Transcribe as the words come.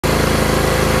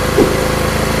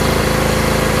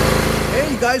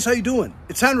guys, how you doing?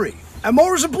 It's Henry at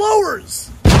Mowers and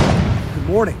Blowers. Good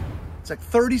morning. It's like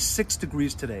 36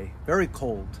 degrees today. Very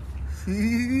cold. I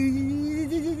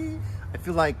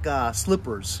feel like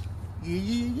slippers.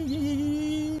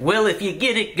 Well, if you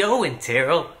get it going,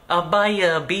 Terrell, I'll buy you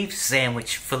a beef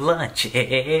sandwich for lunch.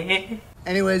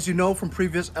 Anyways, you know from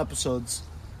previous episodes,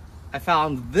 I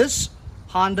found this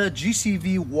Honda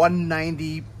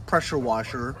Gcv190 pressure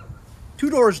washer 2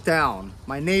 doors down,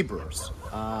 my neighbor's.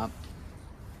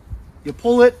 You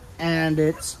pull it and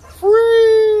it's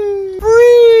free!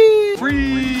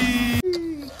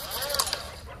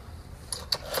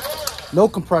 No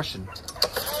compression.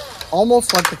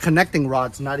 Almost like the connecting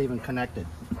rod's not even connected.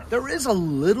 There is a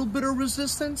little bit of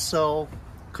resistance, so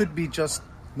could be just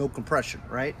no compression,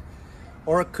 right?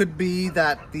 Or it could be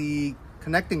that the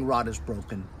connecting rod is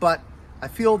broken, but I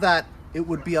feel that it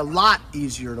would be a lot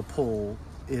easier to pull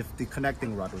if the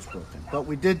connecting rod was broken. But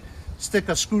we did stick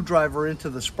a screwdriver into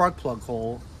the spark plug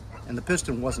hole and the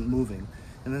piston wasn't moving.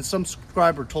 And then some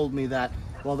subscriber told me that,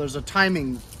 well, there's a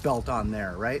timing belt on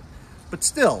there, right? But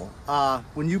still,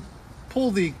 when you pull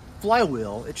the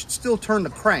flywheel, it should still turn the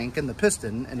crank and the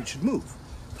piston and it should move.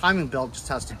 Timing belt just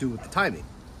has to do with the timing.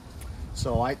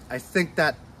 So I think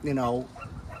that, you know,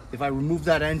 if I remove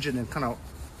that engine and kind of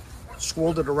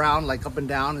swirled it around like up and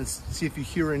down and see if you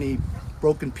hear any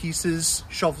broken pieces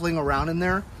shuffling around in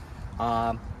there,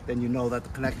 then you know that the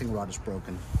connecting rod is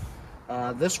broken.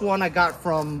 This one I got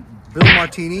from Bill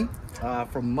Martini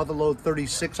from Motherlode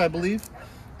 36, I believe,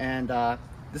 and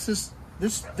this is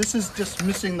just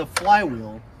missing the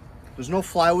flywheel. There's no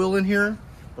flywheel in here,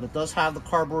 but it does have the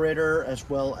carburetor as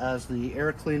well as the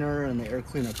air cleaner and the air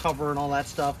cleaner cover and all that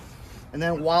stuff. And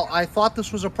then while I thought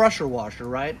this was a pressure washer,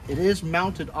 right, it is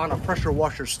mounted on a pressure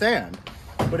washer stand.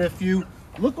 But if you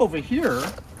look over here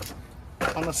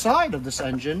on the side of this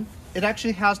engine, it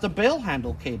actually has the bail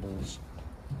handle cables,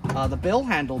 the bail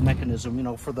handle mechanism, you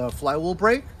know, for the flywheel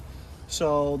brake.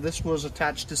 So this was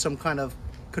attached to some kind of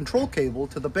control cable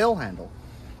to the bail handle.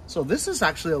 So this is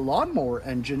actually a lawnmower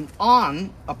engine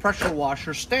on a pressure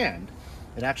washer stand.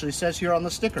 It actually says here on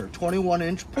the sticker,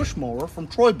 21-inch push mower from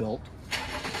Troy-Bilt,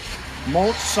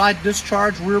 mulch side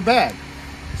discharge rear bag.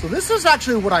 So this is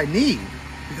actually what I need,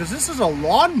 because this is a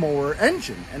lawnmower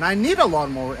engine, and I need a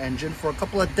lawnmower engine for a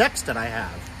couple of decks that I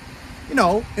have, you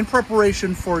know, in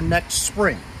preparation for next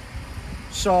spring.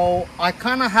 So I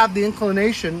kind of have the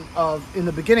inclination of, in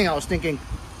the beginning I was thinking,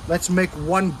 let's make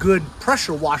one good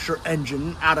pressure washer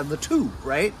engine out of the two,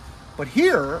 right? But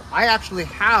here I actually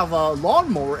have a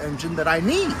lawnmower engine that I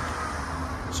need.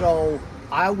 So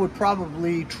I would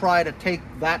probably try to take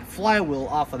that flywheel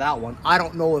off of that one. I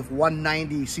don't know if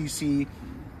 190cc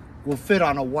will fit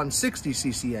on a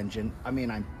 160cc engine. I mean,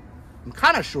 I'm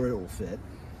kind of sure it will fit.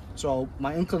 So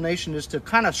my inclination is to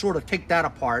kind of sort of take that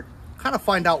apart, kind of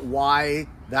find out why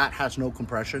that has no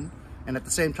compression, and at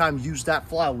the same time use that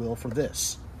flywheel for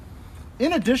this.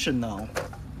 In addition though,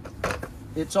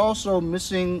 it's also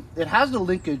missing, it has the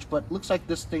linkage, but looks like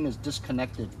this thing is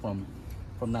disconnected from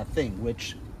that thing,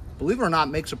 which, believe it or not,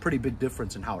 makes a pretty big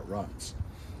difference in how it runs.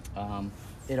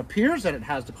 It appears that it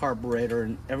has the carburetor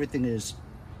and everything is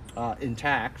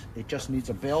intact. It just needs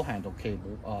a bail handle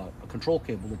cable, a control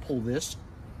cable to pull this.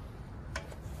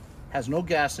 Has no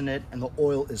gas in it, and the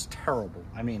oil is terrible.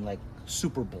 I mean, like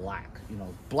super black, you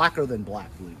know, blacker than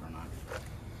black, believe it or not.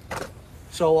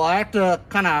 So I have to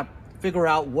kind of figure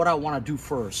out what I want to do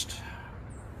first.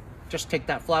 Just take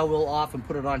that flywheel off and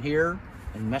put it on here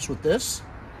and mess with this,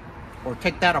 or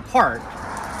take that apart,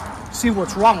 see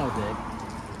what's wrong with it,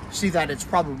 see that it's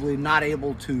probably not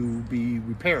able to be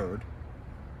repaired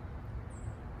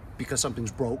because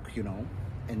something's broke, you know,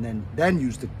 and then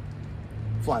use the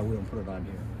flywheel and put it on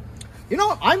here. You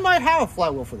know, I might have a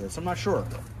flywheel for this, I'm not sure.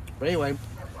 But anyway,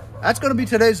 that's going to be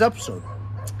today's episode,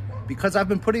 because I've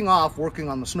been putting off working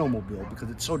on the snowmobile because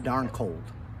it's so darn cold.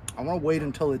 I want to wait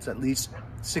until it's at least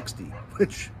 60,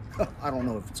 which I don't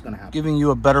know if it's going to happen. Giving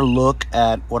you a better look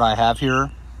at what I have here.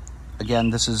 Again,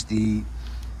 this is the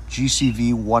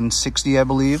Gcv160, I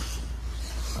believe.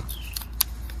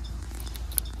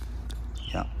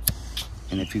 Yeah.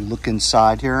 And if you look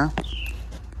inside here,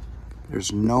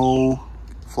 there's no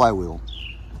flywheel.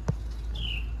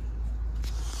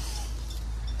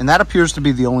 And that appears to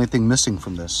be the only thing missing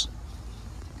from this.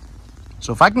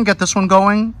 So if I can get this one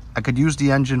going, I could use the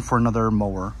engine for another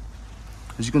mower.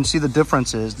 As you can see, the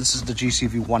difference is this is the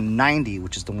Gcv190,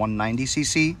 which is the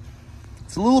 190cc.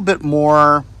 It's a little bit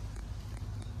more,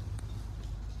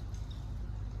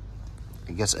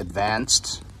 I guess,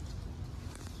 advanced,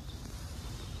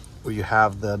 where you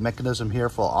have the mechanism here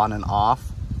for on and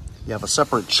off. You have a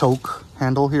separate choke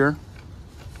handle here.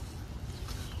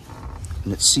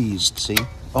 and it's seized, see?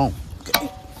 Oh, okay.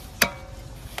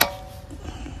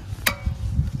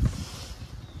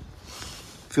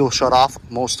 Fuel shut off,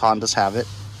 most Hondas have it,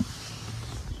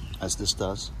 as this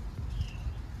does.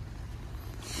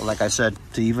 But like I said,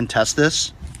 to even test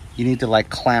this, you need to like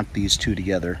clamp these two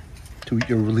together.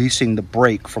 You're releasing the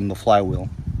brake from the flywheel.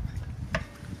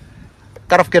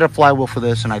 Gotta get a flywheel for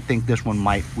this, and I think this one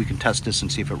might. We can test this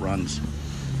and see if it runs.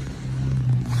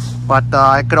 But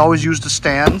I could always use the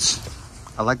stands.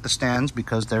 I like the stands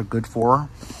because they're good for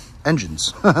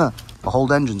engines. To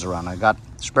hold engines around. I got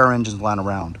spare engines lying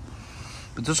around.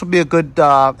 But this will be a good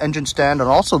engine stand, and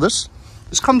also this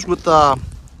comes with a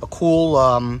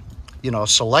cool, you know,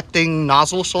 selecting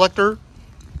nozzle selector.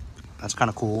 That's kind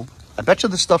of cool. I bet you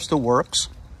this stuff still works.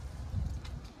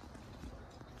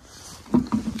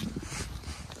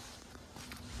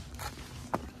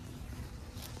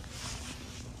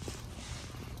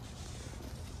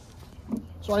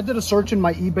 So I did a search in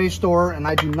my eBay store, and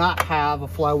I do not have a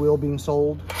flywheel being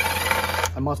sold.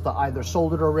 I must have either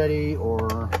sold it already,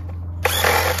 or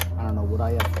I don't know, would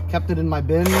I have kept it in my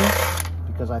bin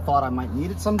because I thought I might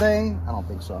need it someday? I don't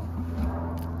think so.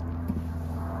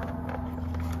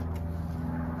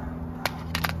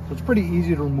 So it's pretty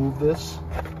easy to remove this.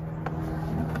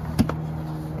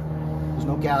 There's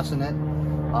no gas in it.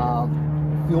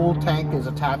 Fuel tank is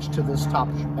attached to this top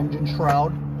engine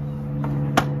shroud.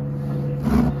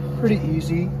 Pretty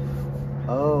easy.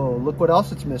 Oh, look what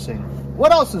else it's missing.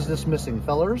 What else is this missing,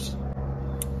 fellers?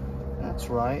 That's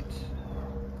right.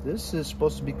 This is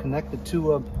supposed to be connected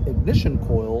to a ignition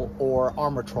coil or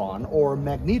armatron or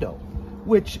magneto,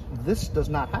 which this does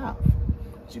not have.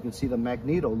 As you can see, the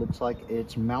magneto looks like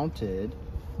it's mounted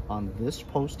on this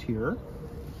post here.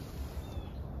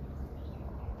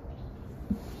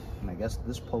 And I guess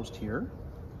this post here.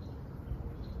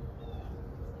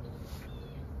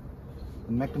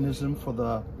 The mechanism for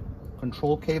the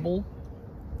control cable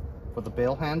for the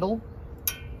bail handle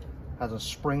has a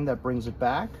spring that brings it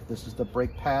back. This is the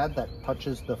brake pad that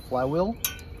touches the flywheel.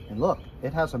 And look,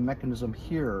 it has a mechanism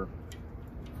here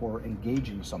for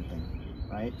engaging something,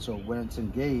 right? So when it's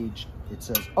engaged, it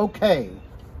says, okay,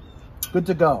 good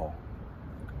to go.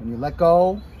 When you let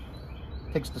go,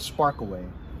 it takes the spark away.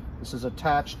 This is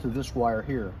attached to this wire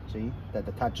here, see? That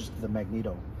attaches to the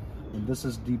magneto. And this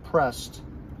is depressed.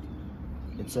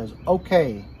 It says,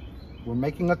 okay, we're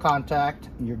making a contact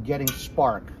and you're getting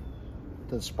spark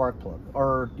to the spark plug.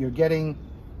 Or you're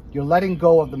letting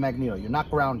go of the magneto. You're not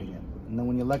grounding it. And then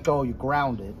when you let go, you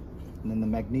ground it. And then the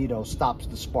magneto stops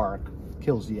the spark,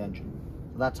 kills the engine.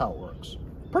 So that's how it works.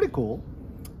 Pretty cool.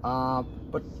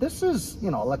 But this is, you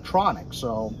know, electronic.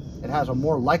 So it has a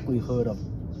more likelihood of,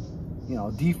 you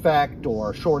know, defect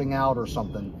or shorting out or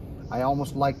something. I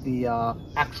almost like the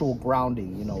actual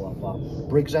grounding, you know, of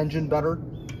Briggs engine better.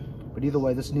 But either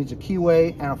way, this needs a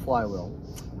keyway and a flywheel.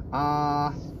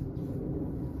 I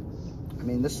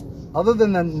mean, this, other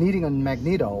than needing a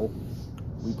magneto,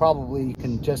 we probably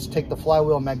can just take the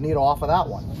flywheel magneto off of that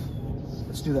one.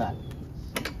 Let's do that.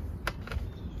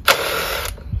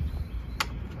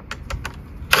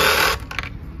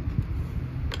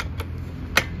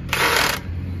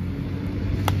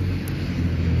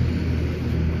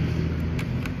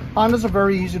 Hondas are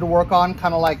very easy to work on,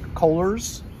 kind of like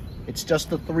Kohlers. It's just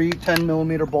the 3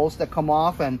 10mm bolts that come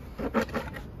off, and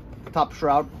top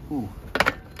shroud.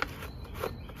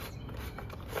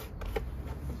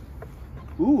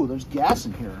 Ooh, there's gas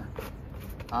in here.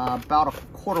 About a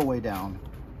quarter way down.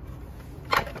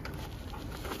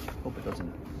 Hope it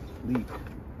doesn't leak.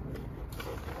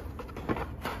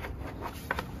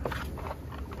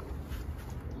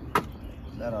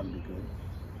 That ought to be good.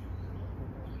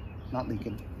 Not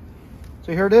leaking.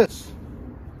 So here it is.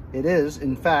 It is,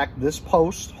 in fact, this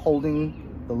post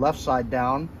holding the left side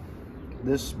down,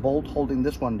 this bolt holding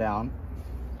this one down.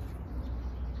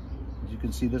 As you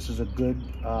can see, this is a good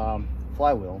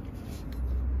flywheel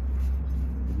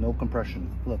with no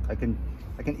compression. Look, I can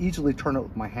easily turn it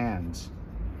with my hands.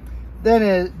 Then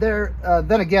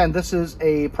again, this is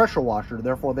a pressure washer.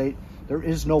 Therefore, there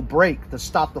is no brake to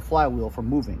stop the flywheel from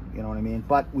moving. You know what I mean?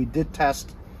 But we did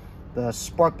test the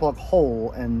spark plug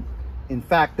hole, and in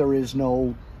fact, there is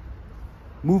no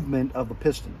movement of the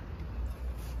piston.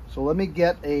 So let me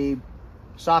get a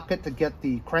socket to get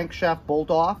the crankshaft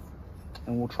bolt off,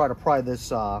 and we'll try to pry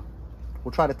this.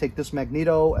 We'll try to take this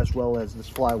magneto as well as this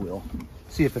flywheel,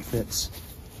 see if it fits.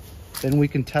 Then we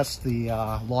can test the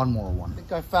lawnmower one. I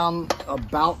think I found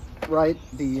about right.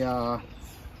 The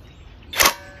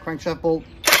crankshaft bolt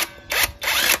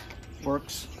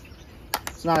works.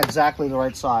 It's not exactly the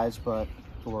right size, but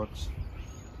it works.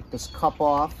 Take this cup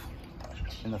off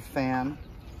and the fan.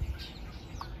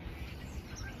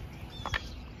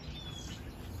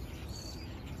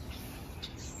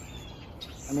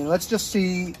 I mean, let's just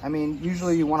see. I mean,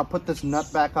 usually you want to put this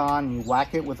nut back on and you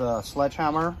whack it with a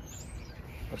sledgehammer.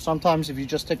 But sometimes if you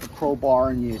just take a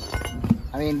crowbar and you,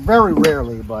 I mean, very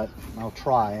rarely, but I'll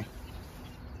try.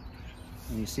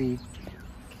 And you see,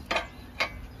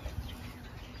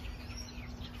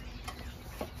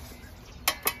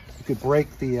 you could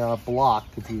break the block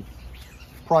if you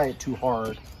pry it too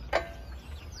hard.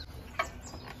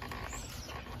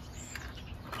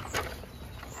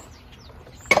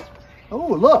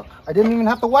 Oh, look, I didn't even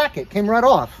have to whack it. Came right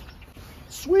off.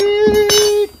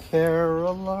 Sweet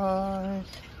Caroline.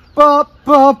 Ba,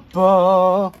 ba,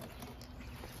 ba.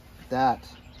 That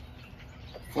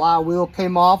flywheel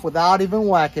came off without even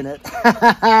whacking it.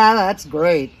 That's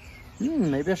great.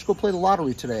 Maybe I should go play the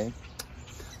lottery today.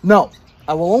 No,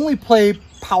 I will only play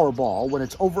Powerball when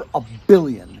it's over 1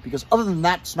 billion, because other than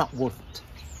that, it's not worth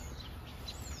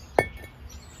it.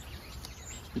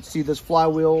 You can see this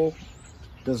flywheel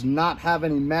does not have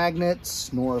any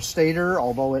magnets nor a stator,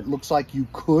 although it looks like you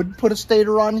could put a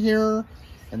stator on here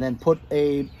and then put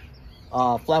a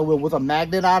flywheel with a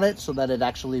magnet on it so that it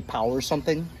actually powers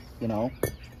something, you know.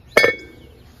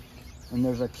 And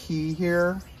there's a key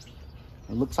here.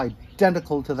 It looks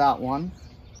identical to that one.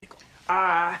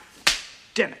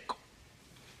 Identical.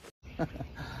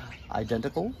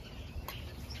 Identical.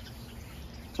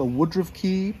 So Woodruff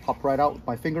key, pop right out with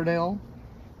my fingernail.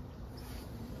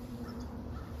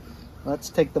 Let's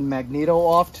take the magneto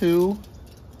off too.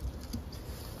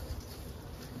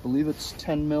 I believe it's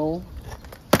 10 mil.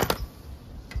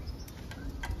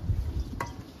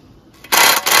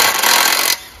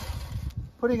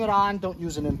 Putting it on, don't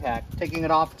use an impact. Taking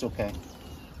it off, it's okay.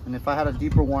 And if I had a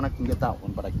deeper one, I can get that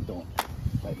one, but I don't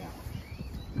right now.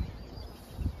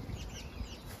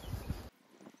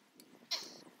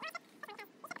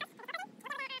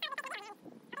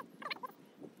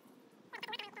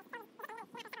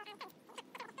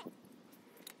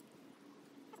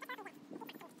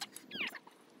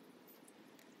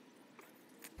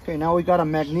 Okay, now we got a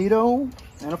magneto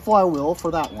and a flywheel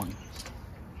for that one.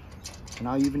 And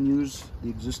I'll even use the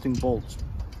existing bolts.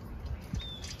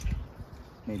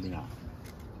 Maybe not.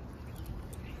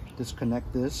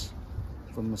 Disconnect this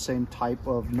from the same type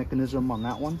of mechanism on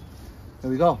that one. There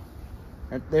we go.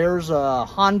 And there's a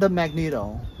Honda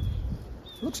magneto.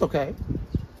 Looks okay.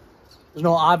 There's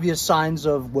no obvious signs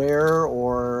of wear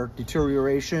or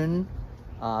deterioration.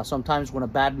 Sometimes when a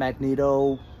bad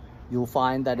magneto, you'll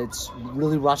find that it's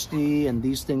really rusty and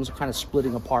these things are kind of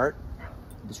splitting apart.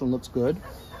 This one looks good.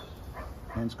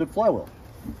 And it's a good flywheel.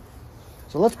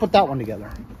 So let's put that one together.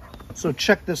 So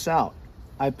check this out.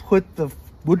 I put the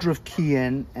Woodruff key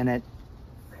in and it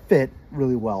fit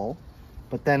really well.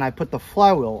 But then I put the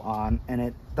flywheel on and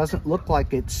it doesn't look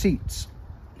like it seats.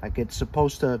 Like it's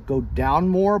supposed to go down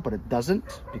more, but it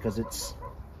doesn't because it's,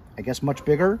 I guess, much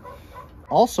bigger.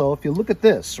 Also, if you look at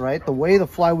this, right, the way the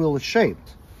flywheel is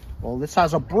shaped, well, this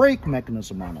has a brake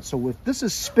mechanism on it. So if this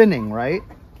is spinning, right,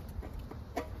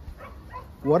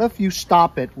 what if you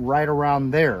stop it right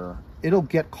around there? It'll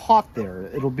get caught there.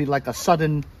 It'll be like a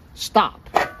sudden stop.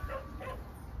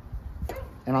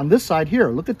 And on this side here,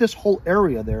 look at this whole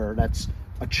area there. That's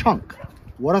a chunk.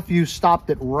 What if you stopped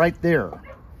it right there?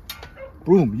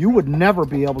 Boom, you would never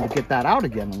be able to get that out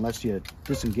again unless you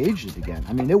disengaged it again.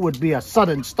 I mean, it would be a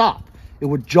sudden stop. It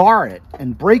would jar it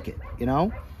and break it, you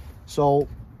know? So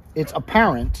it's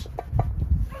apparent,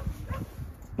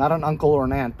 not an uncle or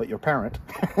an aunt, but your parent.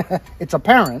 It's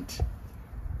apparent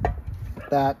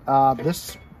that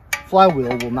this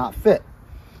flywheel will not fit.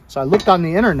 So I looked on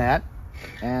the internet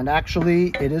and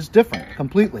actually it is different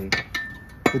completely.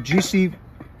 The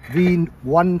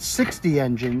Gcv160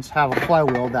 engines have a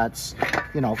flywheel that's,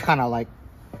 you know, kind of like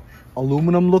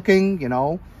aluminum looking, you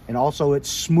know, and also it's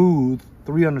smooth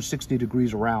 360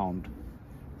 degrees around.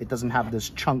 It doesn't have this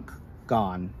chunk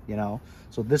gone, you know.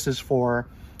 So this is for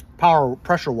power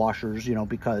pressure washers, you know,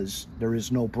 because there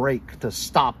is no brake to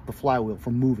stop the flywheel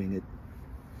from moving it.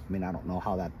 I mean, I don't know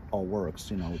how that all works,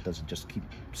 you know. Does it just keep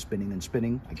spinning and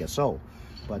spinning? I guess so.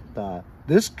 But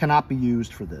this cannot be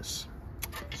used for this,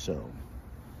 so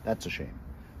that's a shame.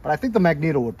 But I think the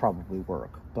magneto would probably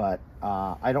work, but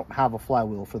I don't have a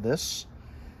flywheel for this,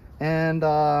 and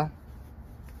I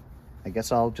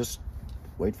guess I'll just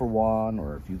wait for one,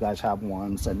 or if you guys have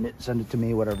one, send it to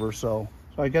me, whatever. So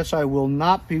I guess I will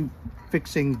not be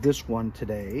fixing this one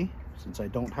today since I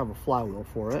don't have a flywheel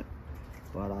for it,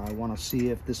 but I want to see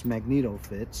if this magneto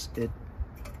fits.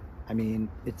 I mean,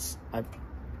 it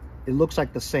looks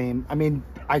like the same. I mean,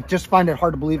 I just find it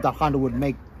hard to believe that Honda would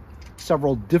make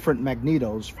several different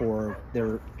magnetos for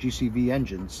their GCV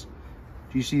engines.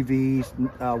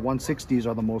 GCV160s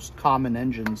are the most common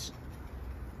engines.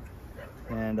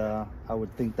 And I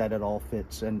would think that it all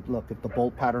fits. And look, if the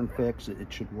bolt pattern fits, it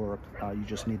should work. You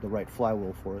just need the right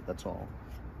flywheel for it, that's all.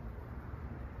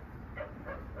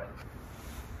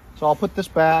 So I'll put this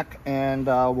back and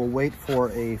we'll wait for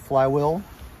a flywheel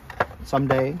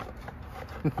someday.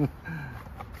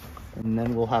 And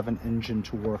then we'll have an engine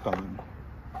to work on.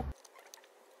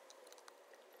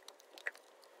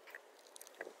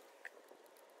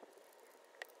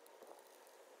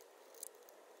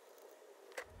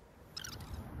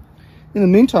 In the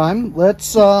meantime,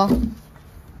 let's put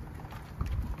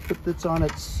this on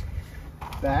its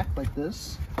back like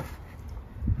this.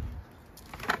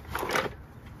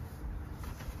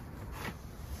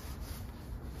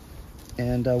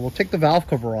 And we'll take the valve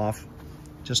cover off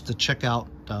just to check out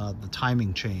the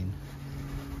timing chain.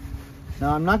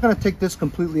 Now I'm not going to take this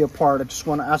completely apart. I just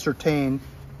want to ascertain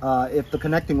if the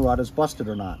connecting rod is busted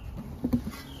or not.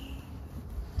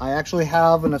 I actually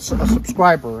have a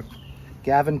subscriber,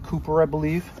 Gavin Cooper, I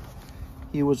believe.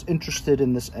 He was interested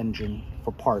in this engine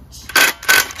for parts.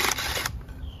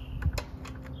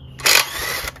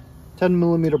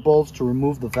 10mm bolts to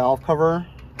remove the valve cover.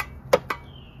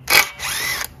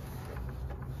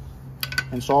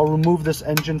 And so I'll remove this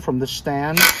engine from the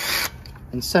stand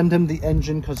and send him the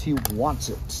engine because he wants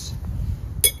it.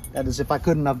 That is, if I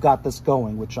couldn't have got this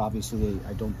going, which obviously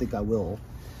I don't think I will.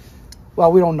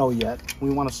 Well, we don't know yet. We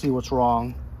want to see what's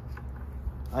wrong.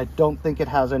 I don't think it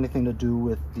has anything to do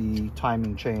with the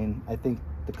timing chain. I think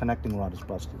the connecting rod is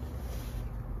busted.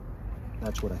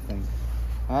 That's what I think.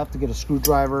 I have to get a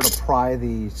screwdriver to pry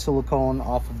the silicone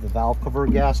off of the valve cover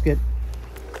gasket.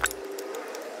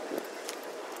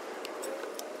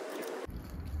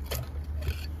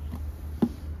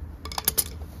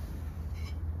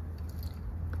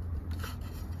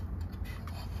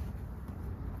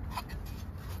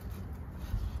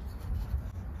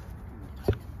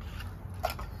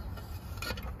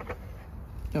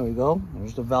 There we go.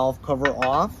 There's the valve cover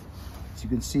off. As you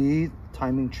can see, the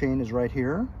timing chain is right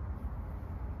here.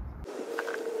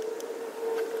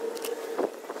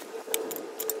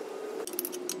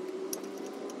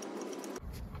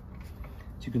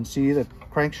 As you can see, the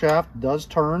crankshaft does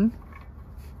turn.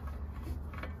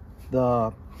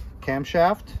 The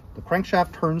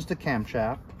crankshaft turns the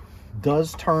camshaft,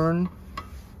 does turn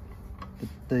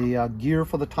the gear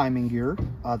for the timing gear,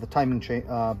 the timing chain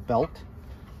belt.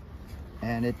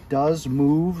 And it does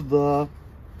move the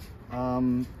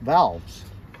valves,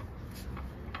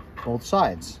 both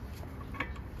sides.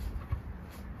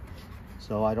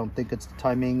 So I don't think it's the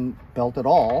timing belt at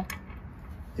all.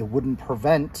 It wouldn't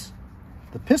prevent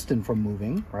the piston from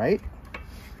moving, right?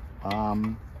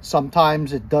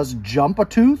 Sometimes it does jump a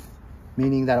tooth,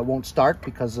 meaning that it won't start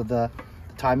because of the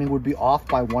timing would be off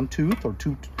by one tooth or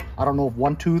two. I don't know if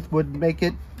one tooth would make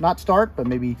it not start, but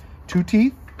maybe two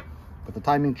teeth. But the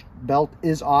timing belt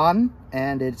is on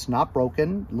and it's not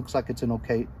broken. It looks like it's in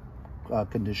okay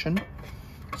condition.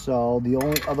 So the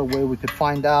only other way we could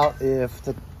find out if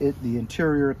the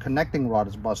interior connecting rod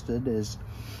is busted is,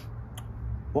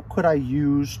 what could I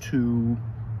use to,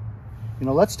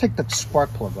 let's take the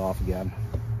spark plug off again.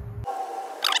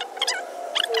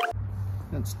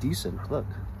 That's decent, look.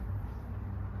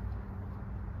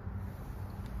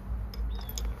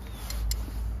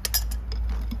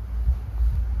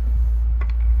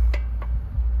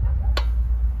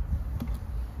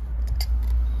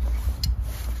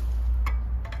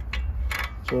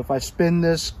 So if I spin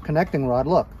this connecting rod,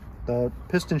 look, the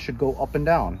piston should go up and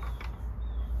down.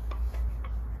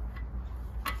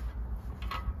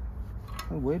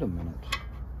 Oh, wait a minute.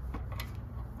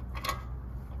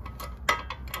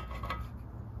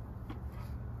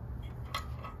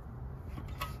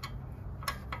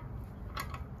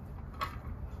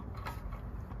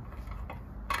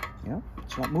 Yeah,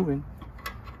 it's not moving.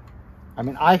 I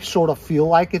mean, I sort of feel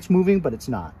like it's moving, but it's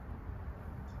not.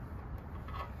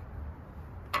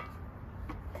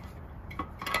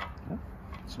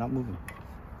 It's not moving.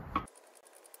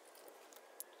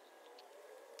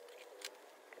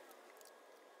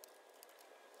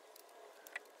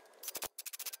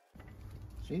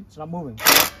 See, it's not moving.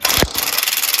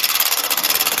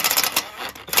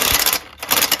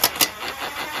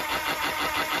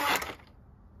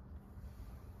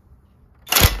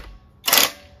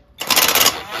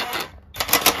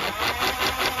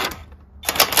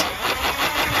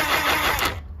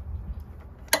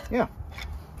 Yeah.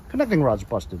 Connecting rod's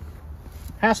busted.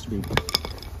 Has to be.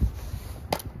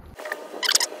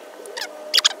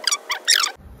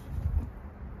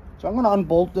 So I'm going to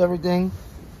unbolt everything,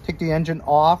 take the engine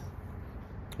off.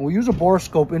 We'll use a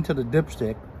borescope into the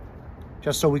dipstick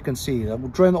just so we can see. We'll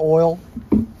drain the oil.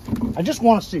 I just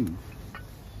want to see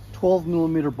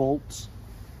 12mm bolts.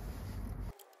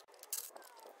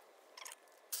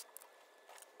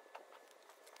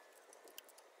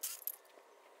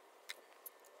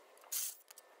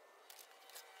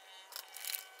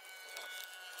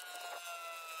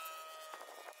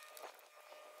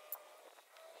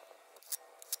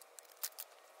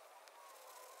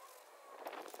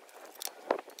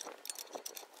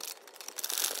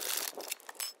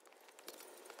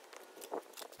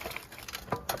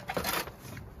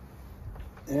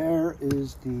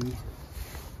 is the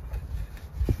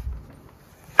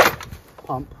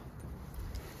pump.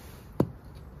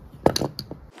 Let's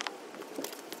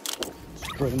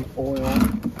drain oil.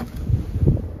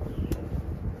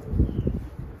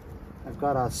 I've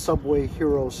got a Subway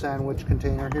Hero sandwich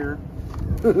container here.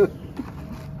 I'm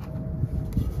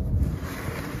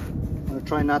gonna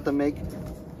try not to make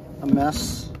a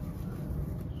mess,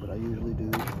 but I usually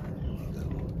do.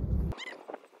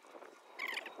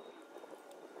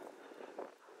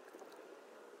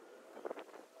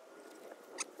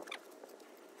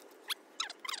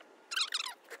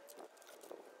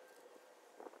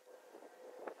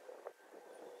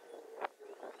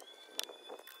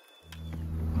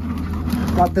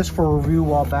 Got this for a review a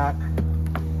while back.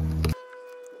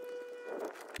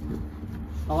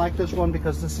 I like this one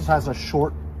because this has a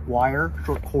short wire,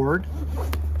 short cord.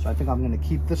 So I think I'm going to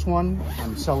keep this one.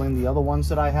 I'm selling the other ones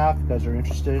that I have. If you guys are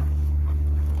interested,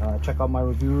 check out my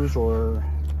reviews or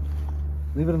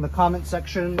leave it in the comment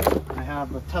section. I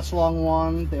have the Teslong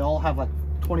one. They all have like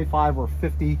 25 or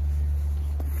 50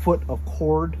 foot of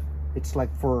cord. It's like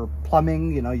for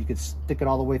plumbing, you know, you could stick it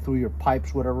all the way through your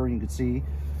pipes, whatever you could see.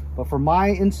 But for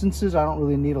my instances, I don't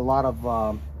really need a lot of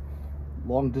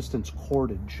long distance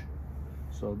cordage.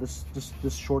 So this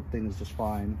short thing is just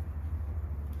fine.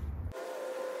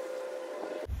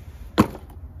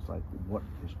 It's like, what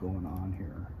is going on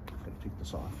here? I'm gonna take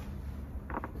this off.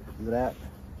 Look at that.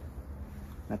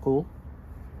 Isn't that cool?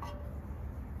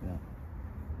 Yeah.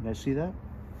 You guys see that?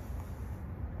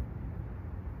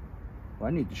 Well,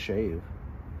 I need to shave.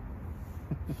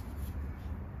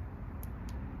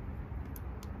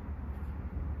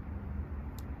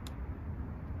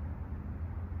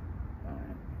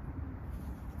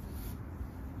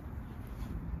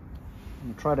 I'm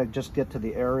gonna try to just get to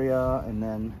the area and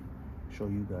then show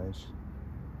you guys.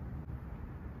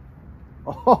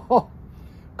 Oh,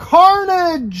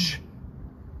 carnage!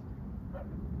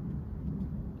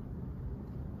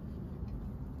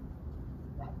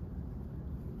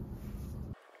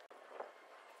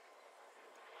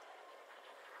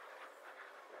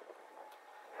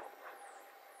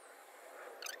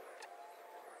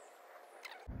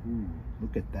 Ooh,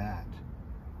 look at that.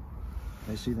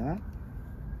 Can you see that?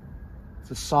 It's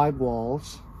the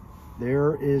sidewalls.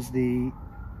 There is the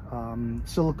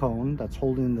silicone that's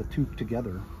holding the tube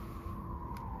together.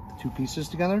 The two pieces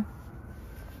together.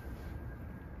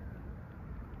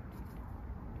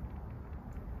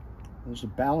 There's a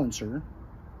balancer.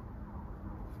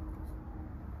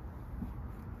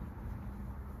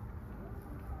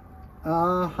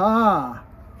 Aha!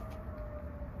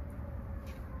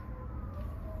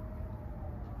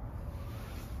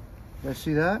 You guys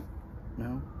see that?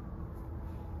 No.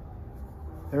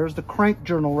 There's the crank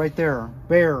journal right there,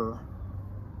 bare.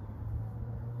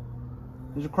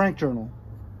 There's a crank journal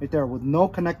right there with no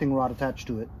connecting rod attached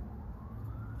to it.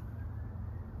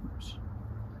 Oops.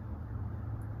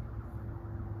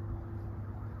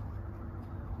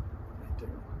 Right there.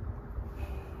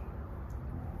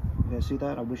 You guys see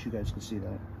that? I wish you guys could see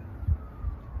that.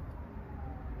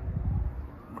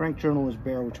 Crank journal is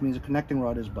bare, which means the connecting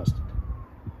rod is busted.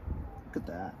 Look at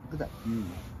that. Look at that view.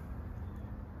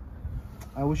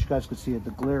 I wish you guys could see it.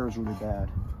 The glare is really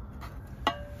bad.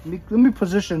 Let me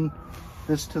position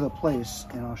this to the place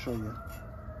and I'll show you.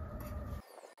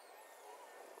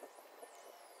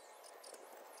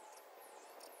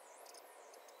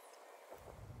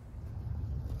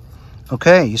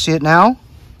 Okay, you see it now?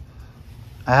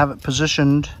 I have it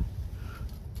positioned.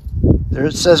 There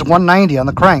it says 190 on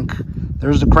the crank.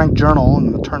 There's the crank journal.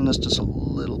 I'm going to turn this just a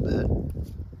little bit.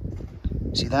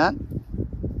 See that?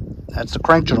 That's the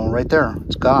crank journal right there.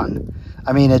 It's gone.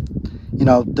 I mean, you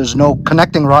know, there's no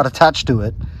connecting rod attached to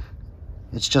it.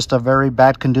 It's just a very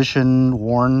bad condition,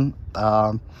 worn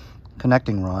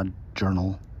connecting rod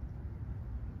journal.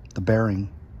 The bearing.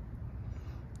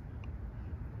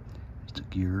 It's a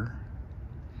gear.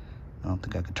 I don't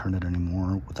think I could turn it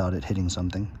anymore without it hitting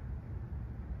something.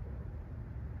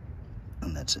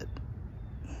 And that's it.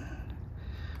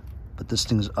 But this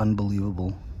thing is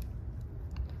unbelievable.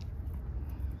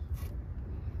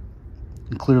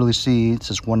 You can clearly see it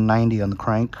says 190 on the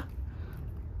crank.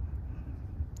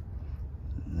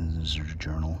 This is your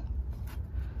journal.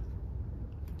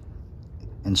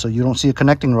 And so you don't see a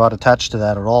connecting rod attached to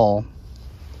that at all.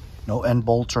 No end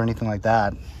bolts or anything like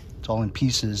that. It's all in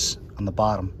pieces on the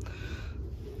bottom.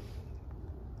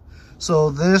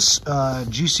 So this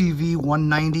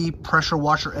Gcv190 pressure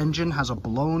washer engine has a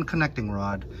blown connecting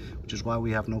rod, which is why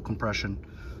we have no compression.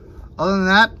 Other than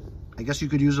that, I guess you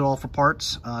could use it all for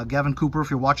parts. Gavin Cooper, if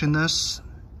you're watching this,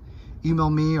 email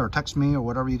me or text me or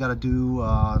whatever you got to do,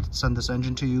 send this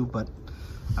engine to you. But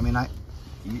I mean,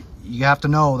 you have to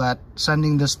know that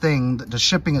sending this thing, the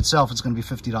shipping itself is going to be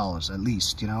 $50 at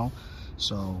least, you know.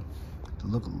 So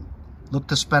look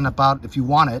to spend about, if you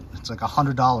want it, it's like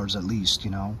 $100 at least,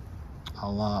 you know.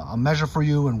 I'll measure for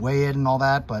you and weigh it and all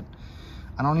that, but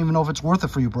I don't even know if it's worth it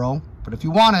for you, bro. But if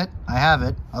you want it, I have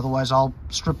it. Otherwise, I'll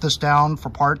strip this down for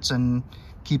parts and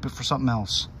keep it for something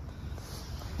else.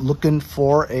 Looking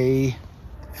for a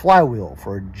flywheel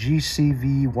for a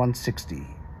Gcv160.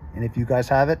 And if you guys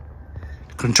have it,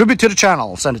 contribute to the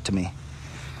channel. Send it to me.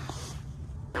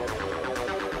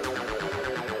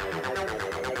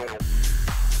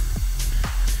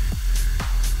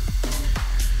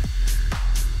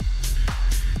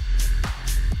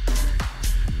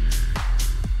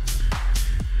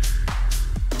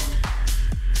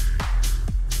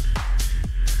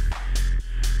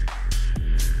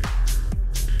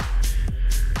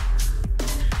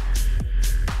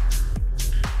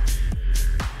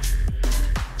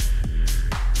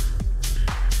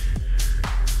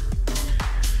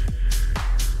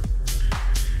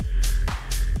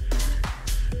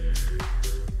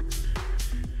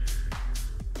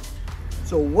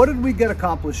 So what did we get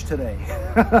accomplished today?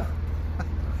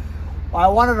 I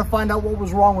wanted to find out what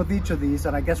was wrong with each of these,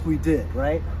 and I guess we did,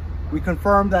 right? We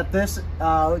confirmed that this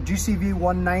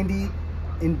Gcv190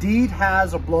 indeed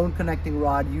has a blown connecting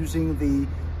rod using the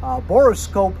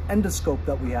borescope endoscope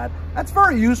that we had. That's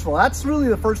very useful. That's really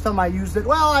the first time I used it.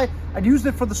 Well, I'd used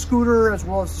it for the scooter as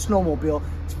well as the snowmobile.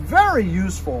 It's very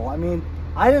useful. I mean,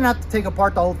 I didn't have to take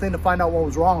apart the whole thing to find out what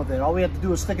was wrong with it. All we had to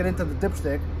do was stick it into the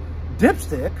dipstick.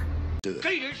 Dipstick?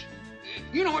 Cletus,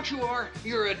 you know what you are?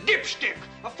 You're a dipstick,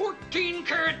 a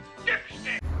 14-karat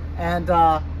dipstick. And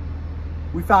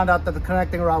we found out that the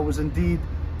connecting rod was indeed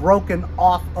broken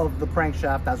off of the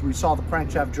crankshaft, as we saw the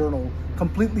crankshaft journal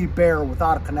completely bare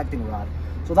without a connecting rod.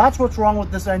 So that's what's wrong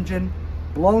with this engine,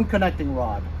 blown connecting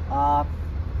rod.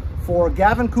 For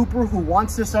Gavin Cooper, who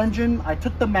wants this engine, I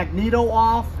took the magneto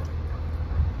off,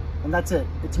 and that's it.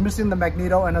 It's missing the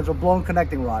magneto and there's a blown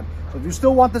connecting rod. So if you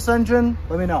still want this engine,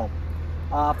 let me know.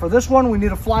 For this one, we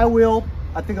need a flywheel.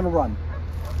 I think it'll run.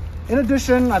 In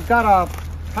addition, I've got a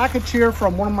package here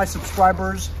from one of my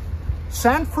subscribers,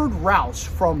 Sanford Rouse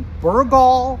from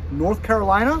Burgall, North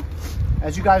Carolina.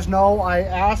 As you guys know, I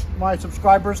asked my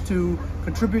subscribers to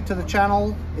contribute to the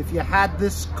channel. If you had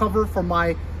this cover for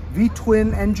my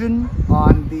V-twin engine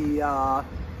on the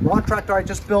lawn tractor I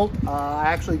just built, I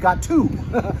actually got two.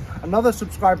 Another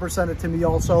subscriber sent it to me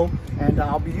also, and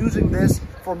I'll be using this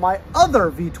for my other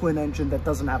V-twin engine that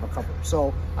doesn't have a cover.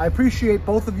 So I appreciate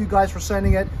both of you guys for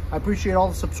sending it. I appreciate all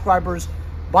the subscribers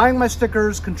buying my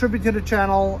stickers, contribute to the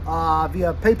channel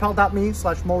via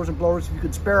paypal.me/mowersandblowers. If you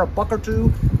could spare $1 or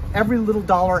 $2, every little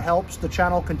dollar helps the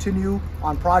channel continue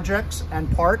on projects and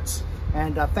parts.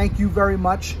 And thank you very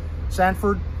much,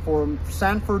 Sanford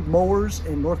Mowers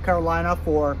in North Carolina,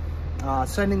 for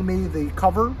sending me the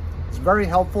cover. It's very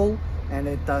helpful, and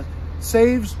it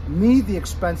saves me the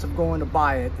expense of going to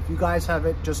buy it. If you guys have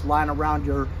it just lying around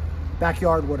your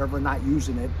backyard, whatever, not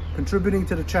using it, contributing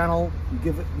to the channel,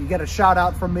 you get a shout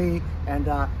out from me, and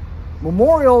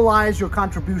memorialize your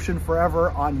contribution forever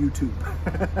on YouTube.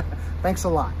 Thanks a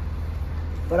lot.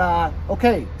 But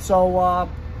okay, so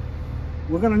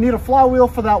we're gonna need a flywheel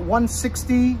for that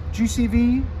 160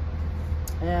 Gcv,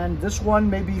 and this one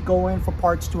maybe go in for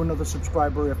parts to another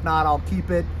subscriber. If not, I'll keep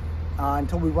it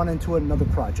until we run into another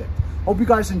project. Hope you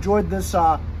guys enjoyed this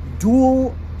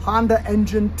dual Honda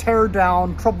engine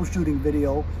teardown troubleshooting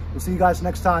video. We'll see you guys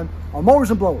next time on Mowers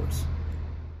and Blowers.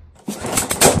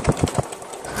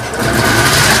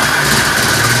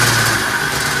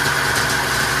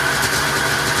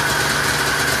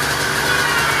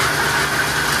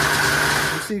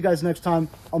 See you guys next time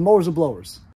on Mowers and Blowers.